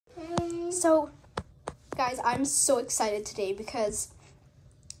So, guys, I'm so excited today because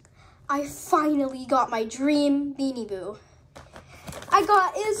I finally got my dream Beanie Boo. I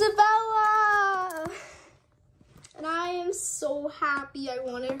got Isabella! And I am so happy. I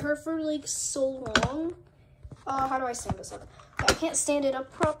wanted her for like so long. How do I stand this up? I can't stand it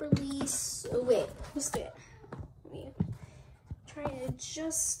up properly. So wait, let's do it. Let me try to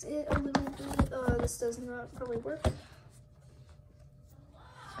adjust it a little bit. This does not probably work.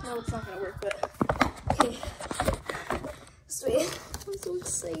 No, it's not gonna work, but okay. Sweet. I'm so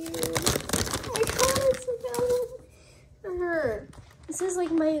excited. Oh my god, it's Isabella for her. This is like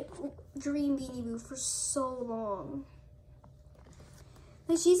my dream Beanie Boo for so long.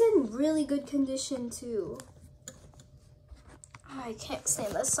 Like, she's in really good condition too. I can't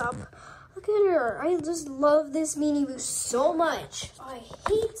stand this up. Look at her. I just love this Beanie Boo so much. I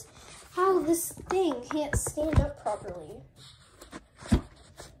hate how this thing can't stand up properly.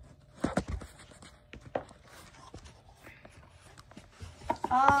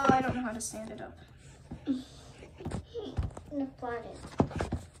 I don't know how to stand it up.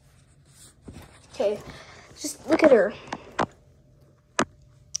 Okay, just look at her.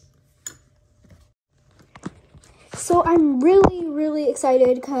 So I'm really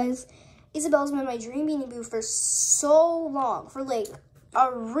excited because Isabella's been my dream Beanie Boo for so long, for like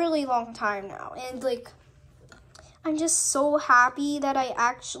a really long time now. And like, I'm just so happy that I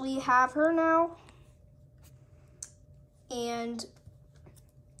actually have her now. And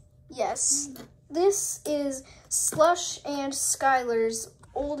yes, this is Slush and Skylar's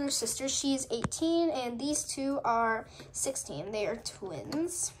older sister. She's 18 and these two are 16. They are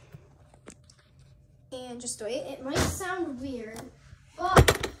twins. And just wait, it might sound weird,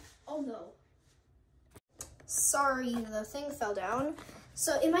 but, oh no. Sorry, the thing fell down.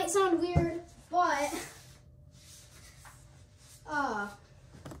 So it might sound weird, but,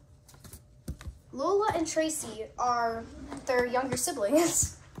 Lola and Tracy are their younger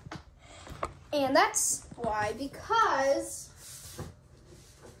siblings. And that's why, because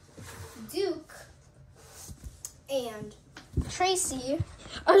Duke and Tracy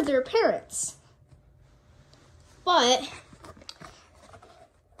are their parents. But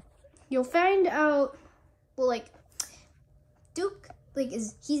you'll find out, well, like, Duke, like,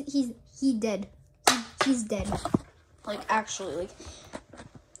 he's dead. He's dead. Like, actually, like,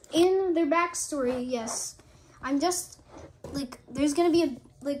 in their backstory, yes, I'm just, like, there's gonna be a,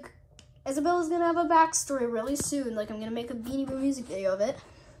 like, Isabella's gonna have a backstory really soon. Like, I'm gonna make a Beanie Boo music video of it.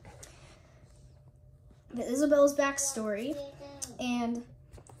 But Isabella's backstory, and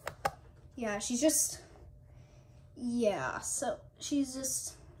yeah, she's just, yeah, so she's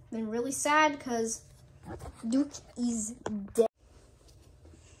just been really sad because Duke is dead.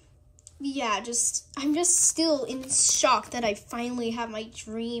 Yeah, I'm just still in shock that I finally have my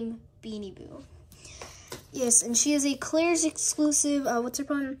dream Beanie Boo. Yes, and she is a Claire's exclusive, what's her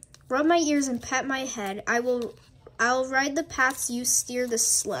pun? Rub my ears and pat my head. I'll ride the paths, you steer the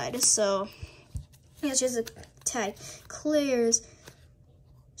sled. So, yeah, she has a tag. Claire's,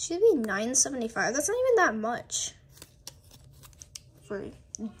 should be $9.75. That's not even that much for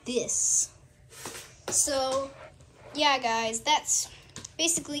this. So, yeah, guys, that's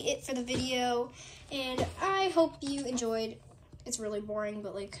basically it for the video. And I hope you enjoyed. It's really boring,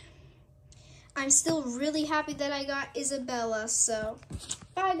 but, like, I'm still really happy that I got Isabella. So,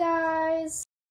 bye, guys.